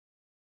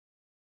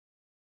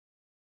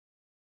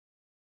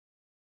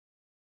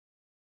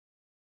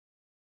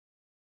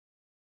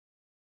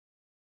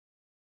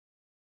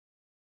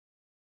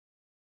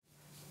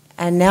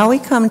And now we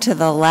come to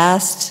the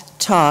last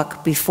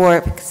talk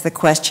before the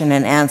question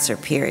and answer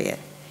period.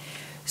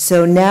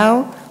 So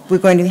now we're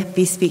going to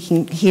be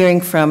hearing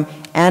from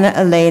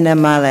Elena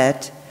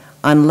Mallet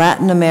on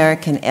Latin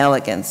American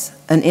Elegance,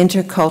 an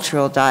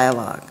intercultural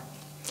dialogue.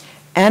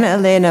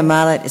 Elena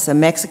Mallet is a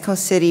Mexico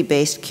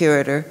City-based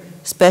curator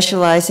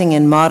specializing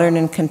in modern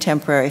and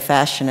contemporary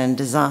fashion and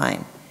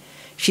design.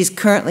 She's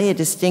currently a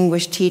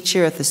distinguished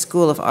teacher at the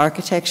School of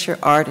Architecture,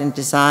 Art, and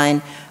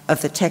Design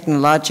of the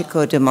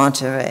Tecnológico de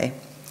Monterrey.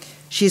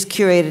 She's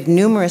curated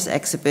numerous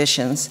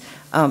exhibitions,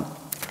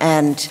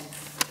 and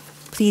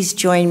please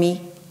join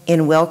me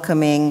in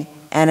welcoming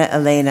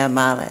Elena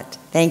Mallet.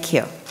 Thank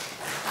you.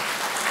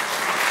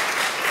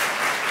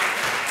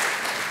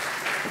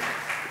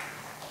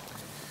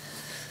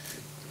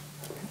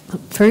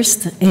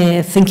 First,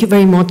 thank you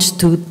very much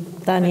to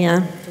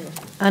Tania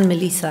and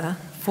Melissa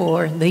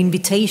for the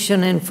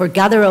invitation and for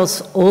gathering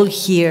us all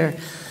here.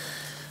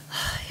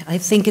 I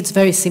think it's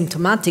very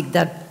symptomatic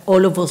that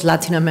all of us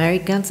Latin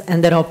Americans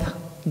ended up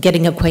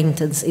getting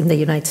acquaintance in the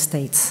United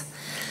States.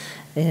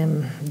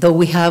 Though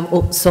we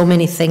have so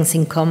many things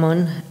in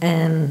common,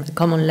 and a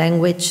common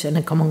language and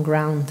a common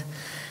ground,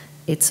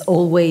 it's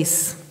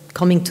always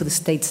coming to the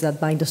States that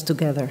bind us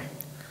together.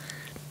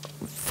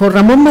 For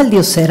Ramón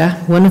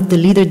Valdiosera, one of the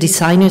leader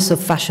designers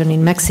of fashion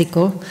in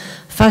Mexico,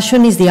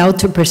 fashion is the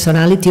outer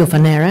personality of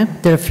an era,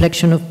 the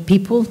reflection of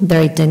people,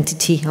 their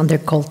identity, and their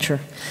culture.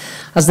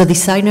 As the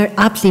designer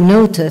aptly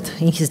noted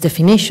in his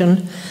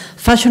definition,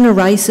 fashion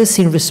arises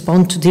in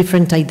response to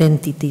different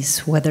identities,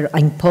 whether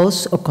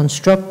imposed or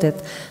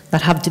constructed,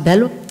 that have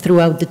developed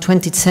throughout the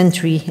 20th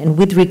century and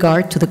with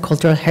regard to the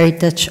cultural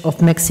heritage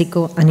of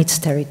Mexico and its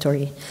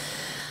territory.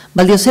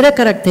 Valdiosera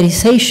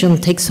characterization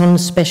takes on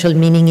special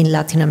meaning in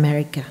Latin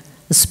America,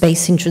 a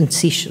space in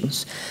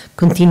transitions,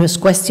 continuous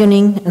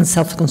questioning and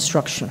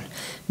self-construction,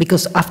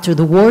 because after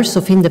the wars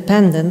of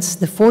independence,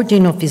 the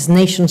forging of its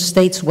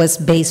nation-states was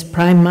based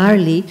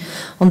primarily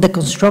on the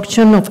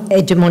construction of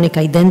hegemonic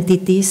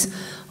identities,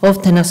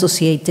 often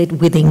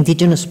associated with the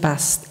indigenous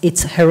past,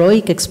 its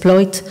heroic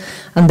exploit,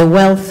 and the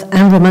wealth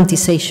and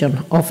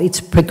romanticization of its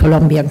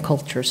pre-Columbian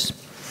cultures.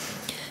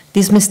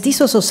 This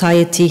mestizo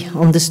society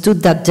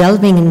understood that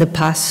delving in the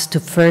past to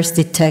first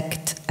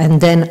detect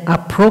and then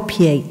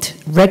appropriate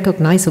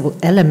recognizable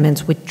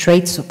elements with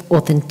traits of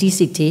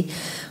authenticity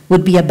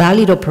would be a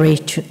valid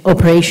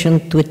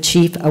operation to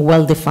achieve a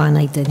well-defined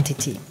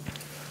identity.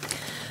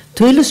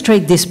 To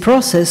illustrate this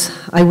process,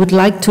 I would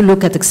like to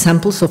look at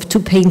examples of two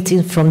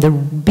paintings from the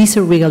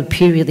viceregal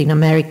period in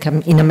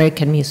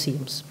American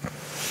museums.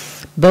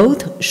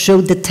 Both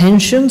show the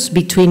tensions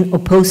between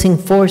opposing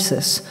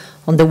forces.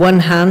 On the one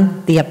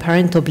hand, the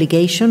apparent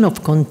obligation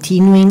of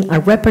continuing a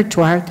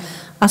repertoire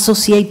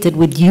associated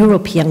with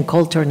European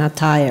culture and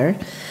attire,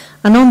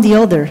 and on the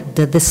other,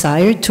 the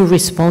desire to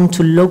respond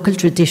to local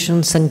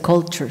traditions and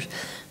culture,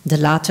 the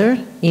latter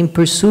in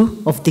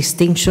pursuit of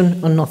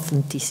distinction and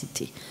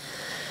authenticity.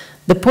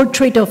 The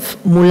portrait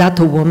of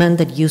mulatto woman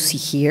that you see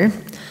here,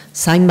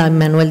 signed by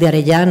Manuel de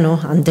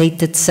Arellano and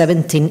dated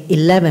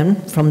 1711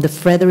 from the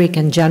Frederick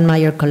and Jan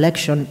Mayer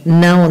collection,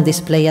 now on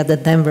display at the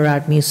Denver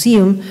Art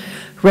Museum,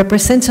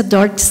 represents a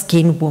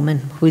dark-skinned woman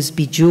who is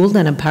bejeweled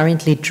and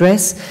apparently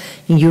dressed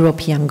in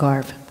European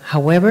garb.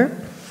 However,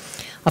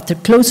 after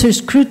closer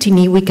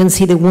scrutiny, we can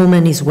see the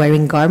woman is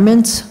wearing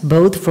garments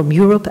both from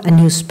Europe and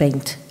New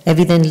Spain,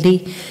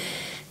 evidently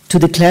to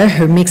declare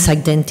her mixed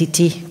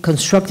identity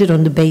constructed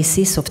on the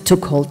basis of two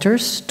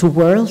cultures, two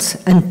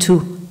worlds, and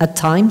two, at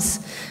times,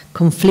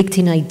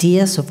 conflicting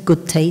ideas of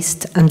good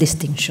taste and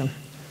distinction.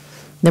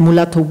 The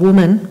mulatto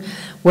woman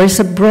wears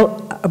a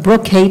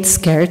brocade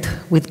skirt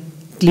with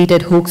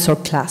pleated hooks or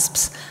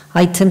clasps,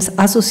 items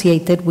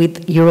associated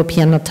with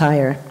European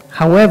attire.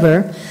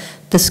 However,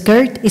 the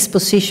skirt is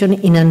positioned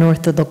in an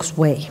orthodox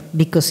way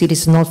because it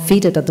is not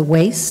fitted at the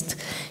waist.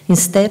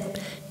 Instead,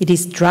 it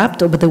is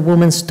draped over the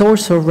woman's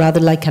torso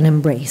rather like an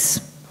embrace.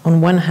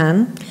 On one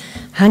hand,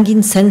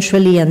 hanging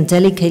sensually and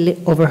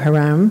delicately over her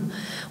arm,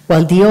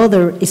 while the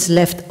other is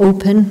left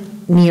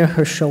open near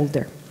her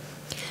shoulder.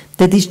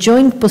 The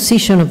disjoint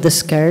position of the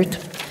skirt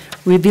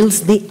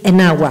reveals the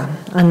enawa,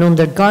 an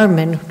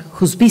undergarment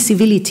whose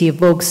visibility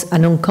evokes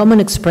an uncommon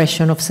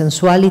expression of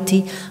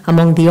sensuality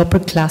among the upper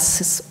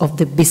classes of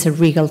the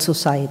viceregal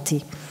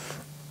society.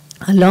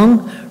 A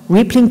long,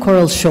 rippling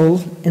coral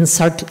shawl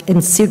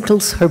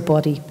encircles her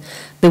body.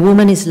 The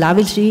woman is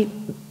lavishly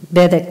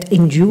bedecked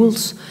in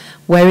jewels,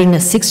 wearing a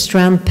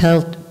 6-strand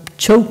pearl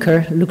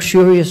choker,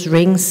 luxurious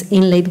rings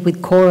inlaid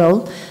with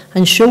coral,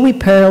 and showy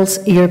pearls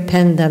ear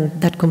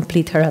pendant that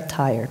complete her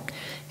attire.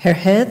 Her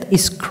head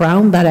is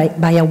crowned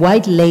by a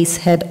white lace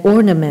head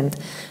ornament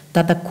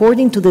that,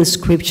 according to the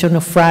description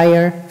of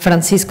Friar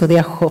Francisco de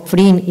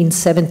Ajofrin in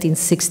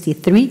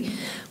 1763,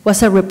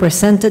 was a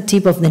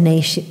representative of the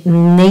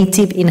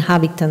native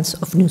inhabitants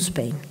of New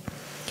Spain.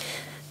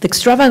 The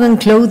extravagant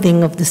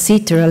clothing of the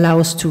sitter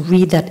allows us to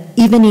read that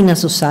even in a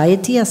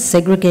society as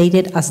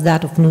segregated as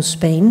that of New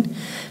Spain,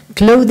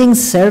 clothing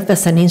served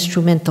as an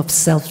instrument of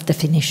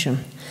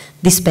self-definition.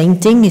 This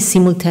painting is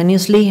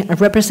simultaneously a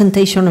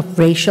representation of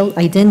racial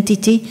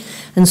identity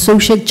and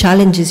social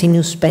challenges in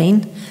New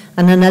Spain,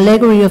 and an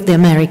allegory of the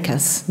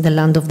Americas, the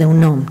land of the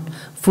unknown,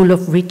 full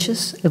of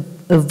riches,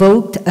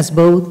 evoked as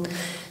both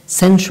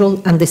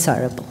sensual and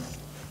desirable.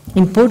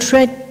 In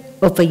Portrait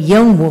of a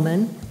Young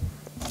Woman,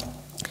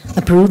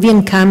 a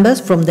Peruvian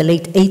canvas from the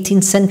late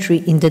 18th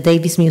century in the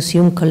Davis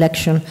Museum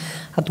collection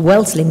at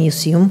Wellesley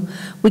Museum,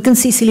 we can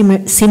see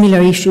similar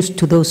issues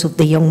to those of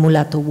the young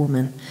mulatto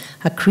woman.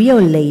 A Creole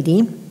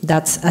lady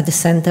that's a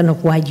descendant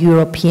of white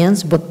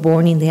Europeans but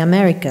born in the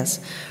Americas,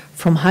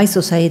 from high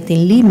society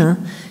in Lima,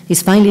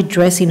 is finely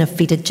dressed in a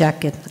fitted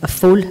jacket, a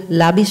full,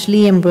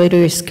 lavishly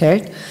embroidered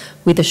skirt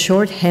with a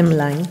short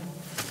hemline,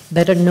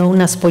 better known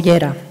as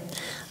pollera,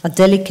 a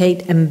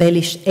delicate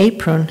embellished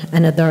apron,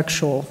 and a dark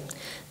shawl.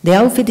 The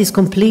outfit is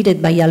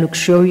completed by a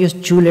luxurious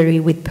jewelry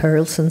with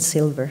pearls and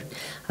silver,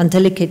 and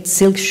delicate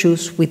silk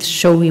shoes with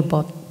showy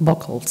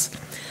buckles.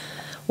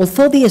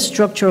 Although the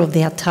structure of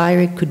the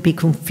attire could be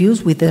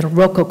confused with the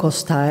Rococo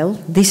style,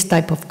 this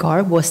type of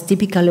garb was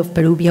typical of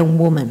Peruvian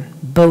women,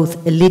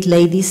 both elite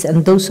ladies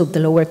and those of the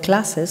lower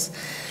classes,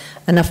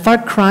 and a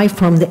far cry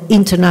from the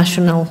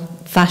international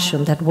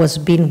fashion that was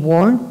being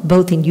worn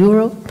both in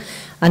Europe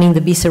and in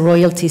the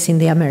viceroyalties in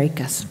the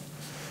Americas.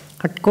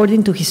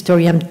 According to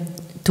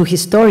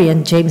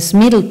historian James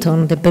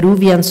Middleton, the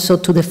Peruvians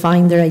sought to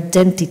define their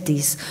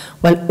identities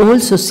while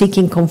also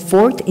seeking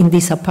comfort in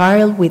this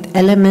apparel with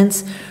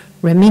elements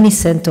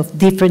reminiscent of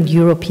different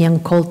European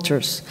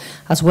cultures,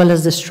 as well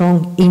as the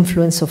strong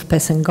influence of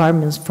peasant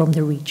garments from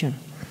the region.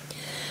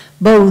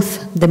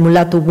 Both the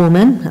mulatto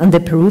woman and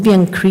the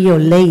Peruvian Creole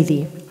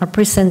lady are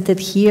presented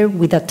here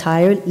with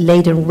attire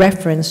laden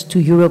reference to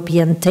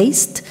European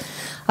taste,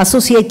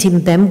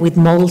 associating them with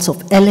models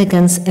of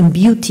elegance and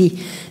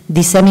beauty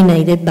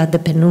disseminated by the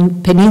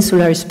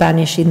peninsular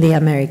Spanish in the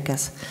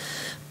Americas.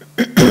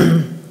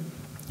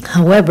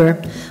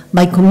 However,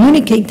 by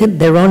communicating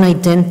their own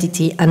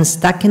identity and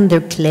stacking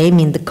their claim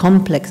in the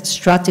complex,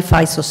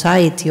 stratified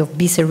society of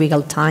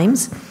viceregal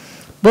times,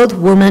 both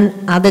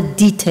women added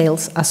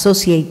details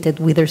associated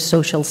with their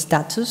social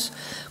status,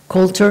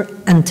 culture,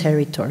 and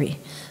territory.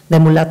 The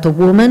mulatto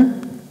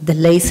woman, the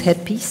lace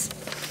headpiece,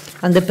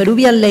 and the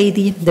Peruvian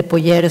lady, the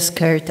pollera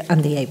skirt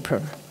and the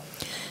apron,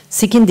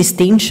 seeking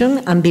distinction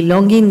and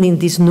belonging in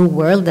this new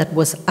world that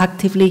was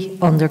actively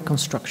under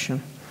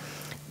construction.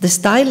 The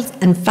style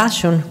and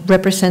fashion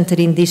represented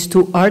in these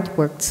two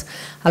artworks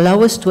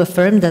allow us to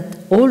affirm that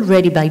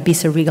already by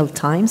viceregal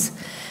times,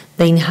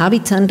 the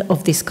inhabitant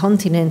of this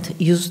continent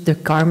used their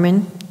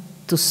garment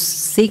to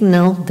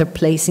signal their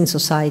place in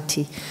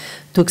society,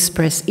 to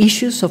express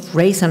issues of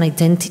race and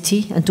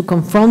identity, and to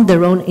confront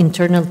their own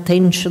internal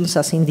tensions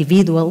as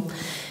individuals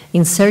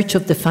in search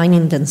of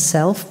defining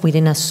themselves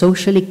within a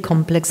socially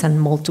complex and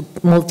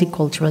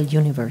multicultural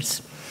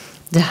universe.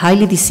 The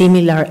highly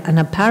dissimilar and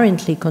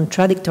apparently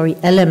contradictory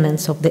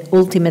elements of the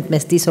ultimate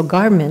mestizo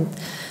garment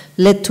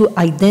led to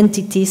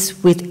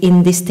identities with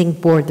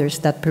indistinct borders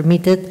that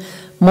permitted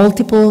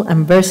multiple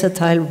and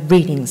versatile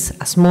readings,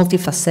 as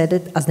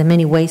multifaceted as the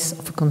many ways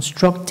of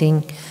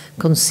constructing,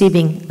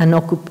 conceiving, and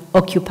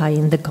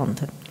occupying the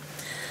content.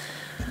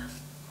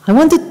 I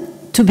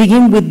wanted to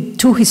begin with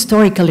two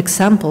historical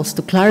examples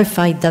to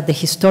clarify that the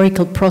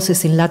historical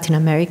process in Latin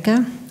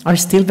America are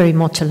still very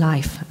much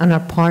alive and are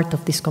part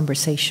of this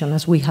conversation,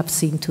 as we have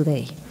seen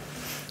today.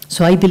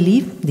 So I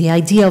believe the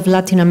idea of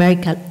Latin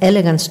American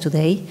elegance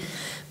today,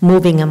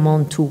 moving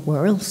among two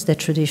worlds, the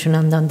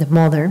traditional and the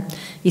modern,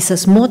 is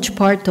as much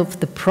part of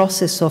the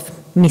process of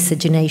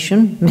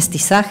miscegenation,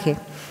 mestizaje,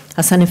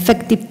 as an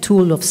effective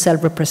tool of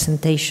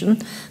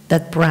self-representation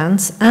that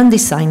brands and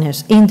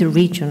designers in the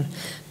region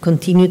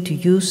continue to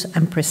use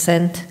and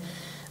present,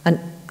 and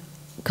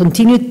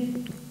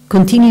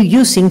continue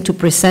using to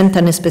present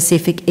a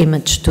specific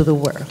image to the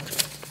world.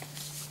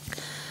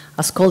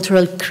 As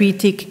cultural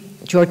critic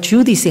George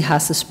Giudice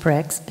has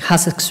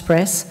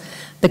expressed,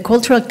 the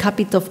cultural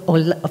capital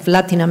of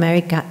Latin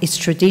America, its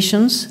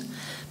traditions,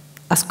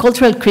 as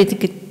cultural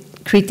critic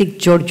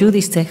George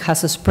Giudice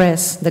has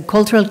expressed, the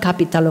cultural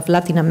capital of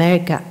Latin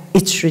America,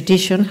 its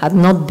tradition had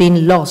not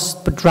been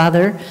lost, but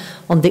rather,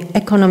 on the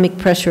economic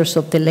pressures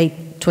of the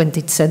late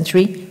 20th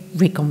century,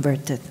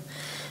 reconverted.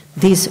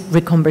 This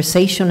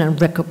reconversation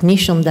and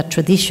recognition that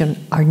tradition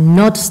are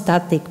not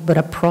static, but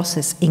a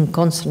process in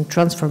constant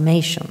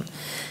transformation,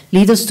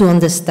 lead us to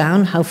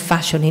understand how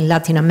fashion in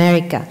Latin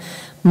America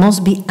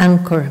must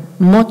anchor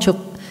much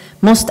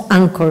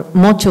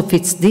of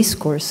its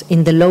discourse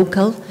in the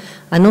local,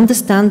 and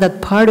understand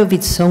that part of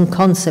its own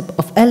concept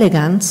of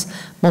elegance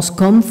must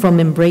come from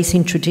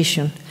embracing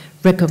tradition,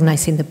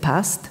 recognizing the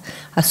past,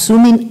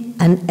 assuming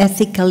an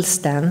ethical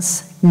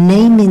stance,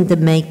 naming the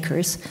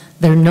makers,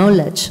 their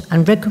knowledge,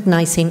 and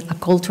recognizing a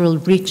cultural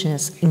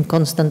richness in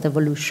constant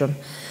evolution.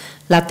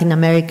 Latin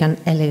American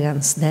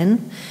elegance,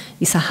 then,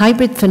 is a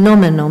hybrid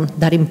phenomenon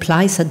that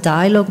implies a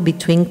dialogue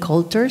between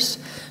cultures,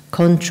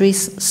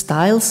 countries,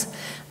 styles,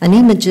 and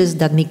images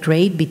that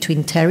migrate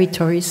between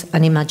territories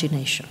and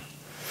imagination.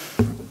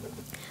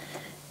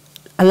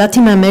 a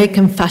Latin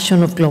American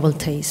fashion of global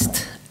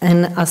taste.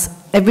 And as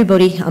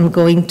everybody, I'm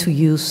going to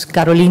use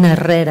Carolina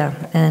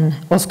Herrera and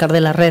Oscar de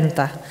la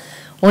Renta.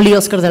 Only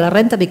Oscar de la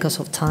Renta because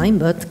of time,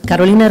 but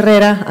Carolina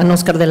Herrera and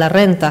Oscar de la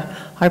Renta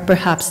are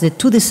perhaps the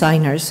two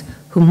designers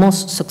who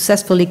most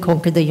successfully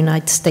conquered the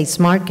United States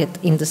market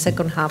in the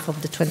second half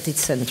of the 20th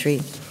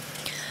century.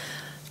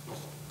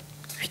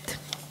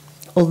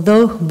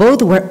 Although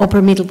both were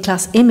upper middle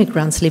class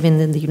immigrants living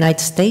in the United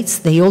States,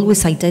 they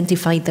always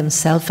identified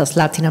themselves as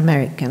Latin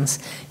Americans,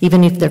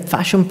 even if their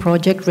fashion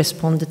project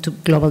responded to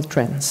global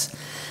trends.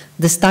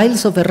 The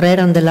styles of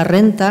Herrera and de la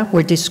Renta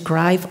were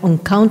described on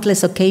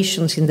countless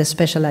occasions in the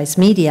specialized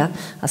media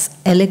as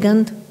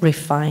elegant,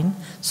 refined,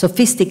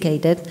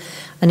 sophisticated,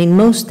 and in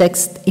most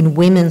texts in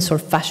women's or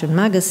fashion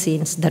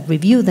magazines that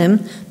review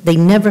them, they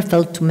never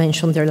failed to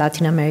mention their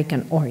Latin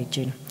American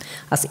origin,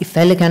 as if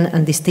elegance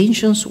and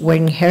distinctions were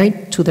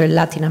inherent to their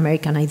Latin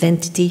American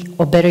identity,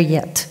 or better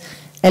yet,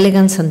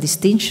 elegance and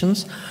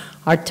distinctions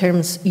are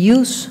terms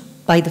used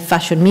by the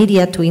fashion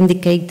media to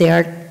indicate they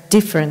are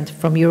different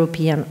from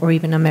European or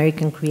even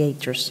American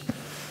creators.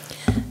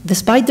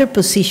 Despite their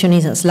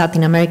positioning as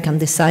Latin American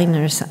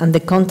designers and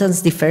the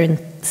content's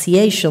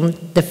differentiation,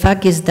 the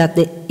fact is that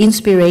the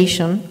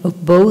inspiration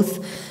of both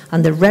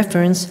and the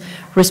reference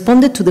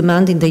responded to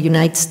demand in the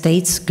United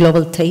States,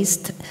 global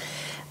taste,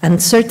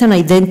 and certain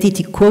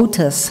identity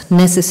quotas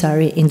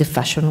necessary in the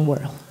fashion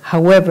world.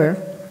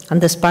 However, and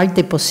despite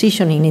the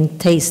positioning in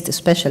taste,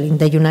 especially in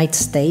the United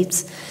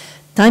States,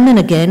 time and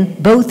again,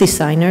 both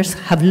designers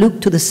have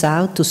looked to the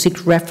South to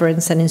seek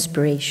reference and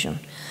inspiration.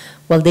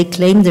 While they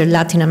claim their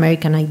Latin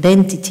American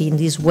identity in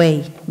this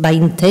way by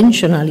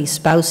intentionally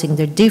espousing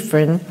their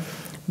different,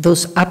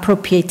 thus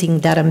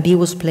appropriating that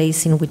ambiguous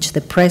place in which the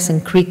press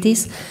and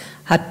critics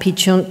had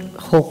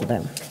pigeonholed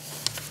them.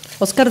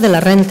 Oscar de la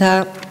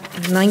Renta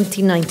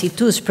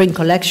 1992 spring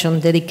collection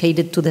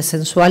dedicated to the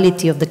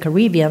sensuality of the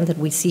Caribbean that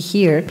we see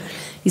here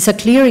is a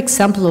clear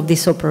example of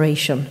this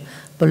operation.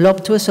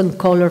 Voluptuous and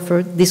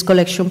colorful, this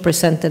collection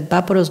presented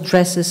vaporous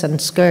dresses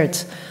and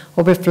skirts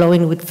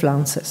overflowing with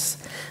flounces.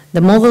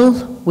 The model,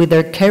 with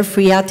their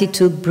carefree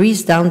attitude,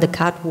 breezed down the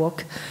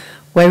catwalk,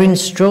 wearing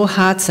straw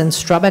hats and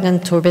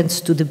extravagant turbans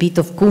to the beat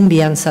of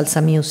cumbia and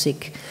salsa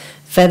music.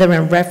 Feather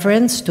and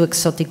reference to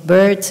exotic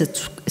birds,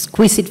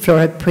 exquisite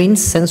floral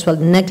prints, sensual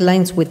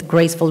necklines with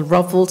graceful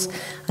ruffles,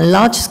 and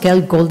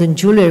large-scale golden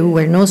jewelry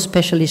were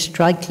especially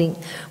striking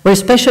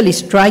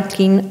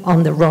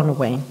on the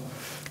runway.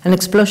 An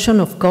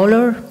explosion of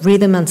color,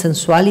 rhythm, and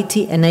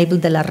sensuality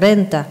enabled de la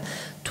Renta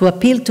to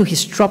appeal to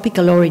his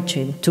tropical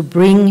origin, to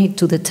bring it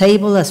to the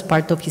table as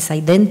part of his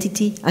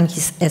identity and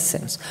his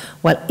essence,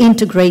 while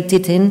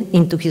integrated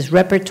into his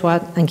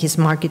repertoire and his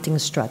marketing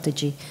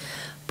strategy.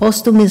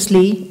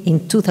 Posthumously,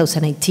 in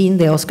 2018,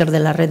 the Oscar de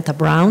la Renta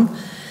Brown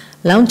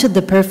launched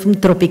the perfume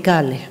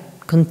Tropicale,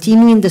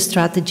 continuing the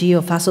strategy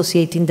of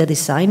associating the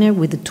designer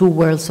with the two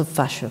worlds of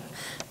fashion,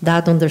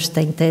 that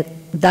understated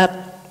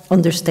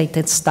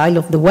style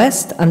of the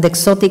West and the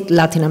exotic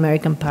Latin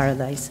American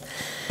paradise.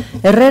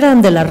 Herrera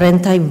and de la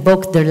Renta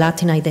invoked their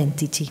Latin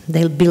identity.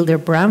 They'll build their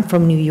brand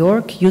from New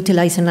York,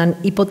 utilizing an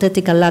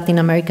hypothetical Latin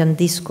American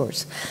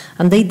discourse,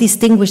 and they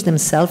distinguish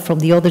themselves from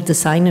the other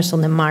designers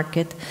on the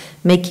market,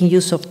 making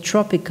use of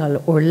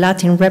tropical or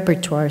Latin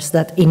repertoires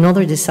that in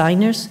other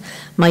designers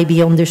might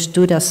be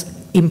understood as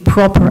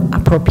improper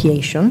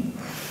appropriation.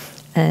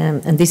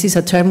 And this is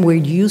a term we're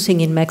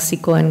using in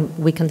Mexico and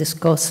we can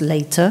discuss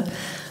later.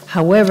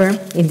 However,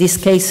 in these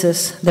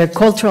cases, their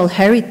cultural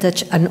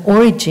heritage and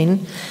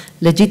origin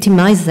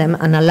legitimize them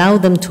and allow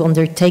them to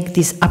undertake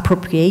this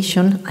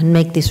appropriation and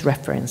make this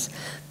reference.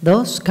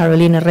 Thus,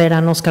 Carolina Herrera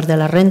and Oscar de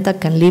la Renta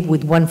can live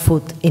with one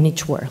foot in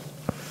each world.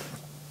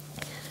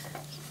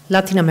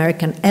 Latin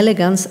American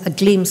Elegance, a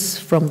glimpse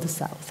from the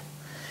South.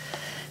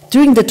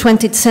 During the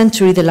 20th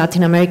century, the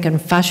Latin American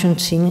fashion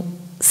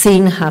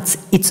scene has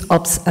its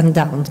ups and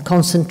downs,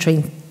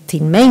 concentrating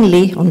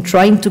mainly on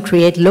trying to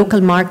create local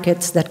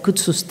markets that could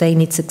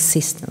sustain its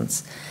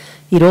existence.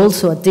 It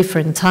also, at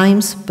different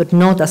times, but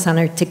not as an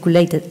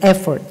articulated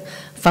effort,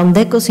 found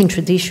echoes in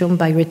tradition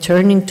by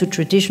returning to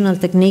traditional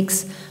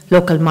techniques,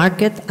 local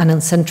market, and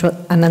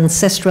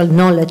ancestral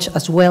knowledge,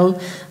 as well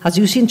as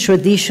using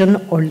tradition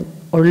or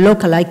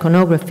local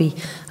iconography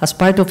as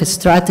part of a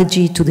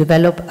strategy to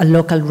develop a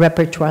local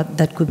repertoire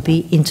that could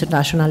be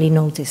internationally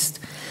noticed.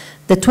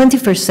 The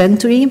 21st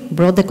century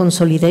brought the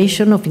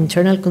consolidation of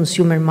internal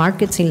consumer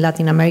markets in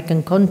Latin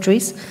American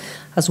countries,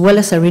 as well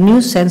as a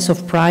renewed sense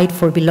of pride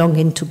for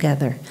belonging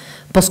together.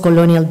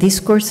 Post-colonial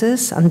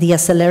discourses and the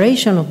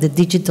acceleration of the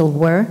digital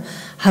world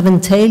have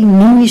entailed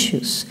new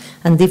issues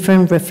and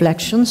different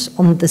reflections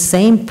on the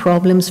same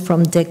problems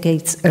from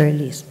decades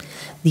earlier.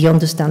 The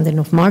understanding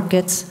of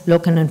markets,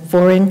 local and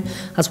foreign,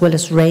 as well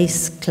as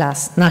race,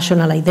 class,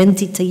 national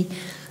identity,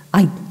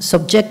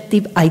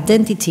 subjective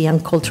identity,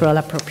 and cultural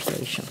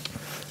appropriation.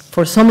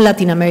 For some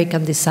Latin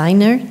American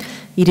designers,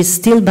 it is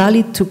still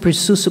valid to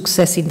pursue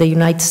success in the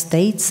United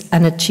States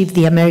and achieve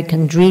the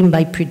American dream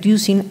by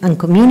producing and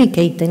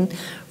communicating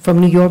from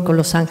New York or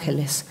Los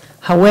Angeles.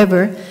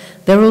 However,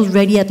 there are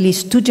already at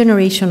least 2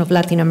 generations of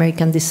Latin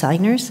American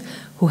designers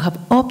who have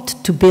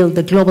opted to build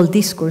the global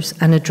discourse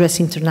and address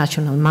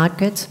international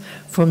markets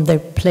from their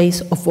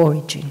place of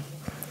origin.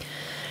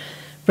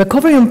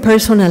 Recovering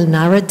personal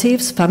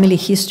narratives, family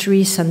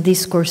histories, and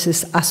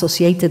discourses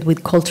associated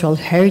with cultural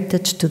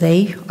heritage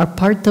today are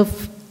part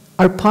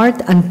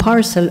and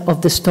parcel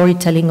of the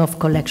storytelling of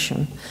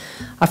collection.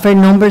 A fair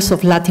numbers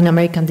of Latin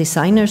American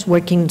designers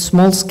working in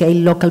small-scale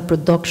local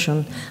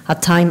production,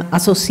 at time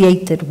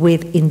associated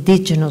with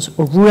indigenous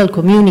or rural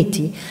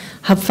community,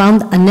 have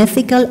found an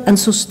ethical and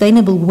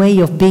sustainable way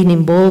of being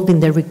involved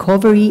in the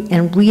recovery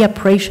and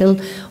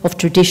reappraisal of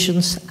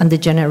traditions and the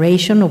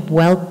generation of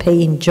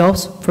well-paying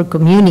jobs for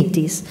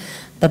communities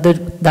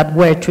that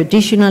were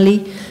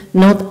traditionally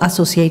not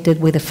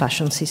associated with the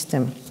fashion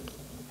system.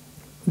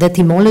 The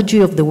etymology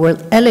of the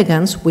word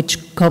elegance,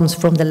 which comes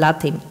from the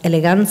Latin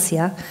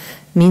elegancia,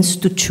 means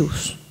to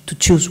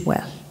choose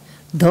well.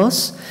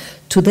 Thus,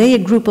 today a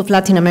group of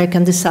Latin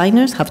American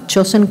designers have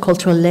chosen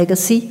cultural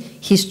legacy,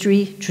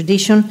 history,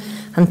 tradition,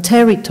 and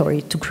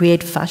territory to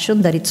create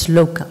fashion that is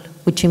local,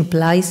 which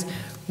implies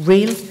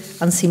real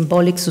and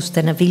symbolic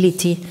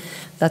sustainability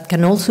that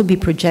can also be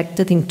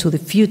projected into the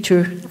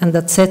future and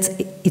that sets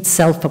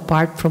itself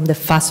apart from the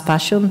fast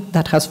fashion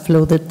that has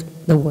flooded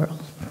the world.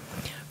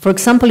 For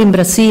example, in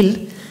Brazil,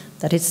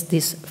 that is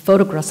these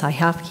photographs I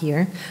have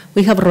here,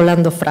 we have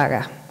Rolando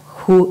Fraga,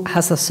 who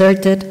has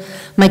asserted,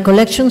 "My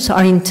collections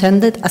are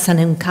intended as an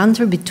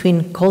encounter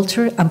between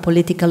culture and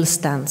political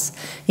stance.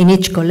 In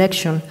each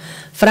collection,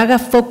 Fraga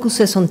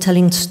focuses on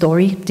telling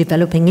story,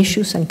 developing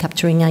issues, and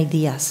capturing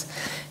ideas."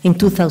 In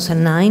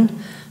 2009,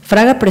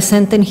 Fraga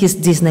presented his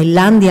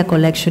Disneylandia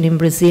collection in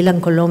Brazil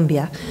and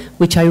Colombia,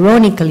 which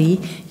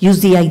ironically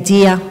used the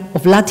idea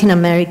of Latin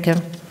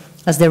America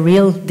as the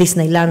real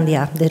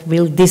Disneylandia, the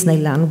real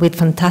Disneyland, with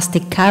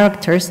fantastic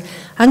characters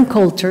and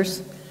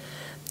cultures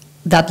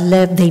that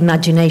let the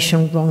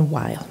imagination run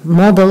wild.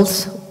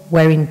 Models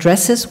wearing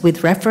dresses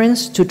with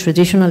reference to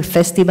traditional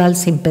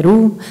festivals in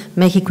Peru,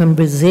 Mexico, and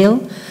Brazil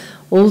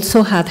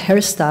also had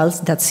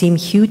hairstyles that seem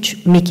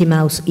huge Mickey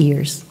Mouse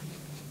ears.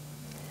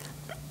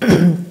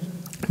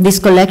 This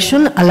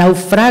collection allowed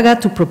Fraga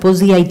to propose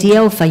the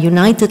idea of a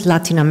united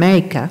Latin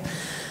America,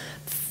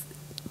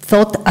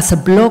 thought as a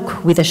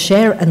bloc with a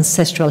shared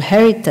ancestral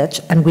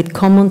heritage and with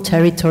common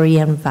territory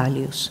and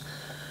values.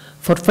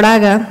 For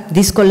Fraga,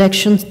 this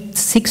collection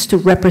seeks to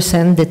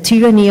represent the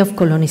tyranny of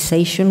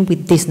colonization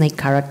with Disney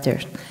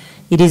characters.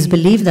 It is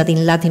believed that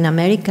in Latin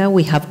America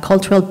we have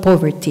cultural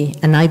poverty,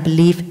 and I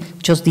believe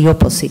just the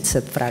opposite,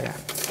 said Fraga.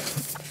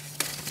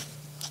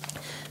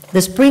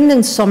 The Spring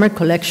and Summer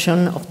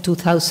collection of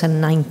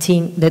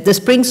 2019, the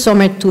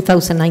Spring-Summer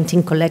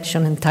 2019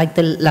 collection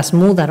entitled Las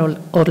Mudas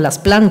or Las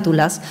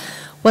Plántulas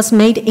was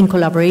made in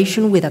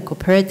collaboration with a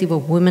cooperative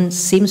of women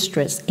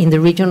seamstresses in the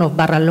region of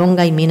Barra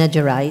Longa in Minas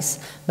Gerais,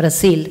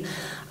 Brazil,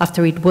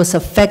 after it was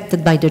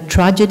affected by the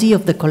tragedy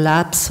of the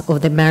collapse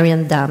of the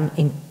Marian Dam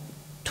in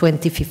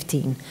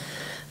 2015.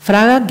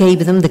 Fraga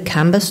gave them the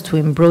canvas to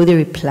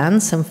embroider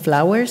plants and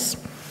flowers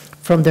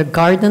from their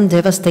garden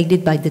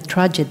devastated by the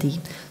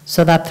tragedy,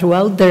 so that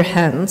throughout their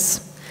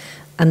hands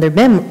and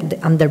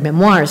their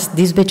memoirs,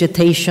 this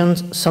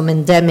vegetation, some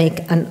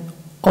endemic and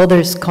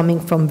others coming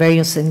from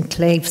various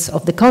enclaves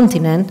of the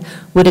continent,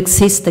 would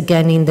exist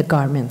again in the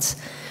garments.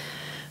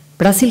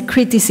 Brazil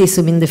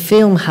criticism in the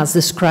film has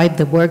described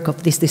the work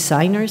of these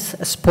designers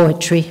as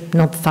poetry,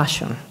 not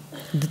fashion.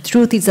 The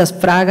truth is that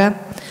Fraga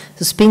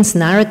spins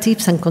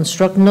narratives and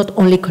constructs not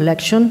only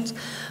collections,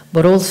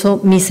 but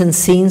also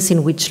mise-en-scenes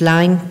in which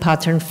line,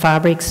 pattern,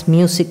 fabrics,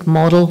 music,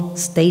 model,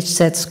 stage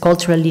sets,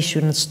 cultural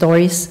issues, and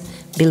stories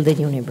build the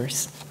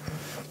universe.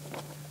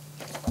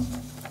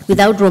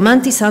 Without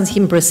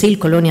romanticizing Brazil's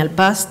colonial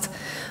past,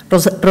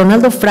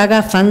 Ronaldo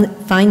Fraga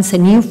finds a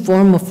new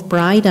form of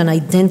pride and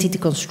identity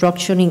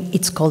construction in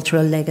its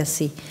cultural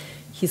legacy.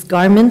 His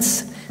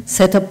garments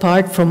set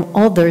apart from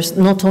others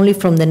not only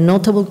from the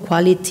notable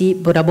quality,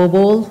 but above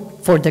all,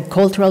 for their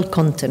cultural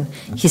content.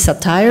 His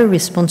attire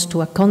responds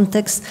to a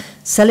context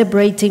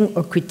celebrating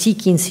or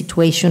critiquing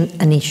situations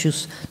and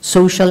issues,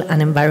 social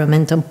and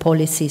environmental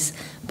policies,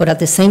 but at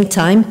the same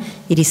time,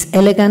 it is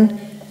elegant,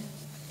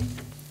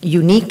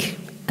 unique,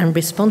 and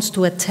responds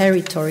to a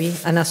territory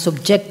and a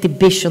subjective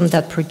vision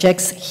that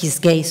projects his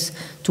gaze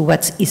to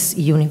what is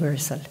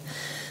universal.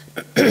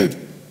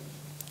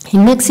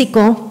 In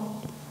Mexico,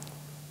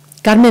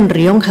 Carmen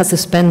Rion has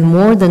spent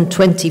more than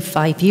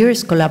 25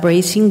 years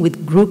collaborating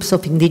with groups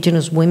of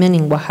indigenous women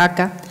in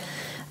Oaxaca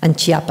and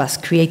Chiapas,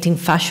 creating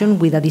fashion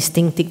with a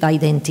distinctive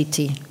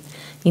identity.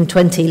 In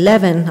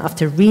 2011,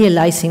 after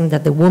realizing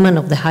that the women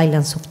of the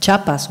highlands of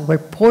Chiapas were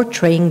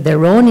portraying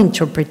their own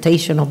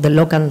interpretation of the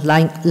local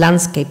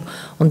landscape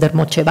on their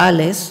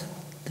mochevales,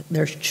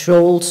 their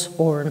shawls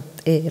or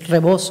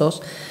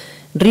rebozos,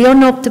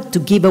 Rion opted to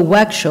give a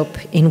workshop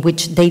in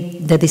which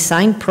the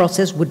design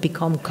process would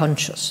become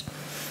conscious.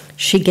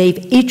 She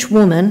gave each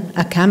woman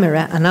a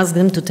camera and asked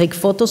them to take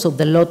photos of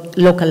the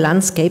local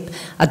landscape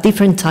at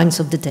different times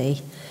of the day.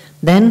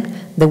 Then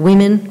the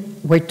women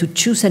were to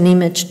choose an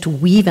image to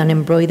weave and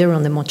embroider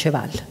on the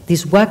mocheval.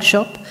 This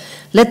workshop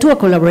led to a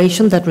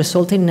collaboration that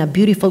resulted in a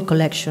beautiful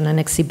collection, an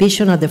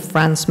exhibition at the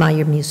Franz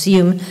Mayer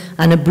Museum,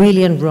 and a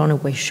brilliant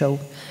runaway show.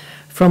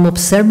 From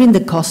observing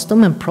the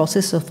custom and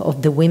process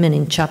of the women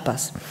in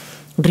Chiapas,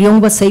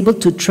 Rion was able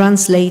to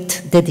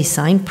translate the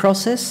design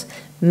process,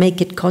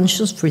 make it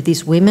conscious for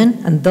these women,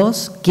 and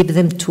thus give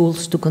them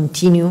tools to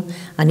continue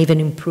and even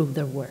improve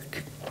their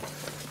work.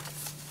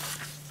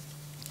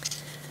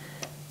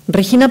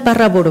 Regina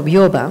Parra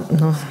Vorobyova,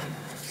 no.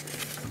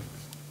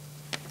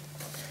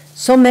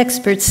 Some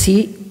experts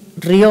see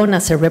Rion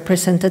as a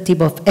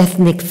representative of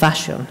ethnic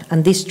fashion,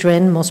 and this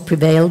trend must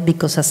prevail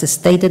because, as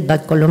stated by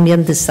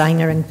Colombian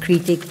designer and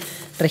critic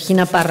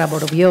Regina Parra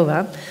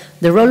Vorobyova,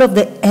 the role of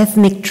the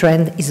ethnic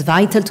trend is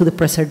vital to the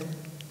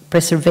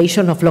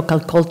preservation of local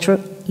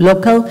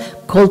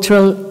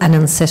cultural and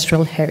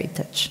ancestral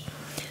heritage.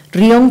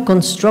 Rion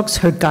constructs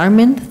her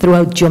garment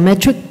throughout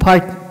geometric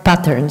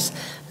patterns,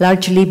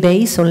 largely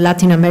based on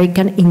Latin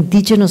American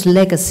indigenous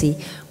legacy,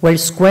 where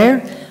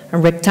square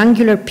and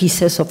rectangular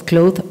pieces of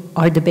cloth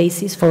are the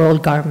basis for all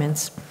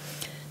garments.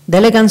 The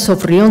elegance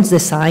of Rion's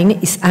design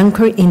is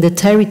anchored in the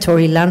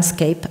territory,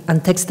 landscape,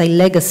 and textile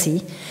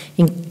legacy,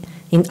 in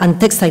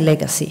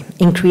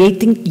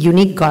creating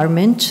unique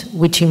garments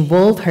which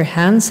involve her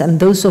hands and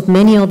those of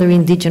many other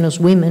indigenous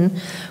women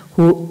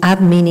who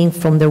add meaning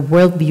from their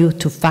worldview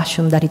to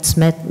fashion that is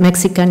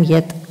Mexican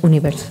yet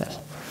universal.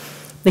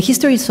 The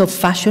histories of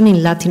fashion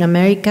in Latin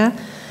America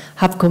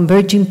have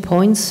converging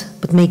points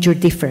but major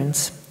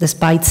difference.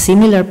 Despite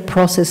similar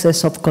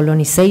processes of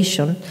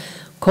colonization,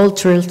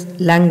 cultural,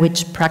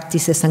 language,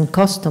 practices, and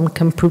custom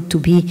can prove to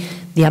be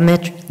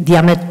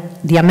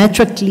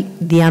diametrically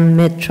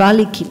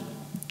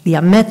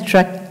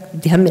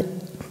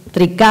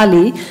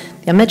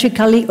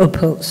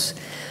opposed.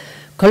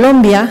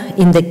 Colombia,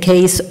 in the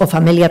case of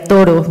Amelia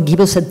Toro,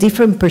 gives us a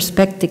different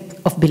perspective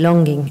of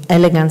belonging,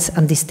 elegance,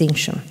 and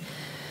distinction.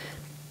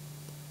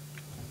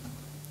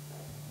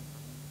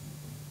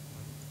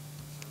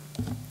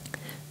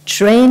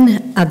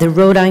 Trained at the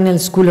Rhode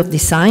Island School of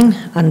Design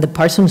and the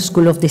Parsons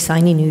School of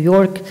Design in New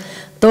York,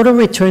 Toro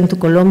returned to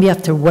Colombia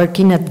after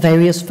working at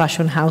various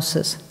fashion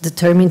houses,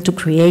 determined to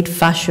create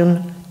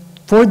fashion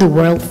for the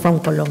world from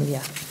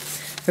Colombia.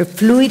 Her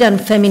fluid and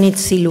feminine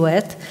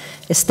silhouette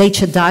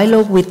staged a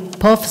dialogue with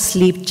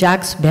puff-sleeve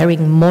jacks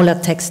bearing mola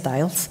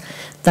textiles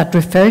that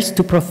refers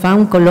to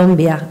profound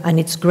Colombia and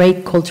its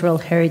great cultural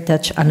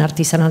heritage and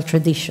artisanal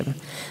tradition.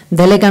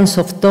 The elegance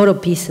of Toro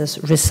pieces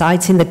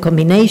resides in the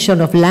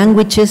combination of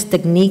languages,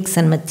 techniques,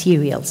 and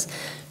materials.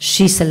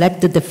 She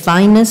selected the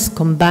finest,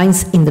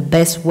 combines in the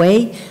best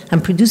way,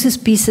 and produces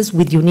pieces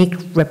with unique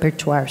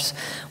repertoires,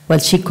 while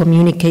she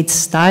communicates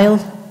style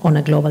on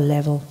a global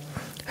level.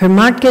 Her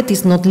market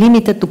is not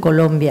limited to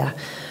Colombia,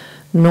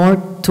 nor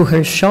to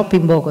her shop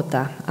in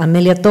Bogota.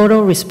 Amelia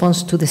Toro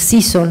responds to the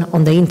season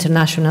on the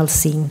international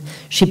scene.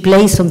 She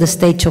plays on the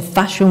stage of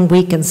Fashion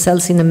Week and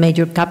sells in the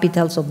major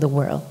capitals of the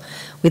world.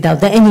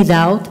 Without any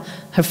doubt,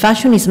 her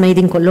fashion is made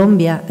in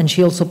Colombia, and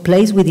she also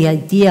plays with the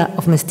idea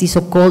of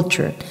mestizo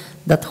culture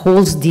that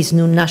holds this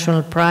new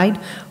national pride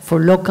for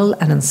local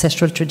and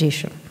ancestral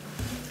tradition.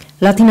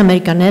 Latin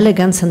American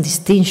elegance and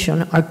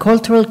distinction are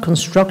cultural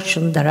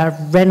constructions that are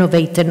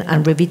renovated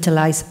and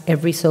revitalized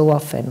every so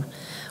often.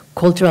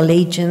 Cultural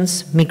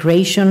agents,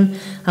 migration,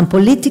 and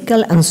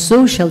political and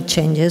social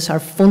changes are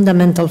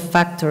fundamental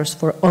factors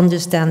for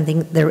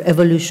understanding their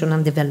evolution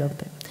and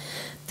development.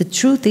 The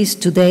truth is,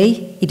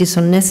 today, it is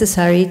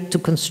unnecessary to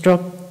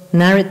construct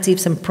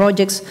narratives and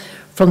projects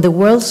from the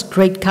world's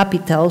great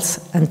capitals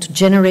and to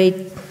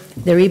generate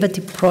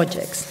derivative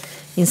projects.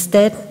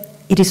 Instead,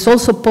 it is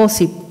also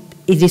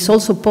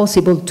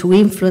possible to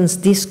influence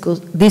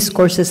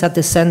discourses at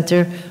the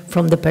center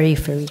from the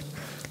periphery.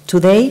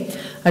 Today,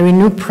 a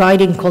renewed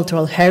pride in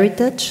cultural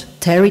heritage,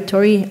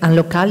 territory, and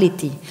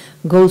locality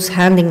goes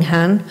hand in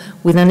hand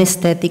with an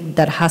aesthetic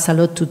that has a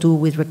lot to do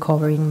with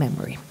recovering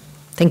memory.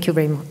 Thank you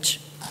very much.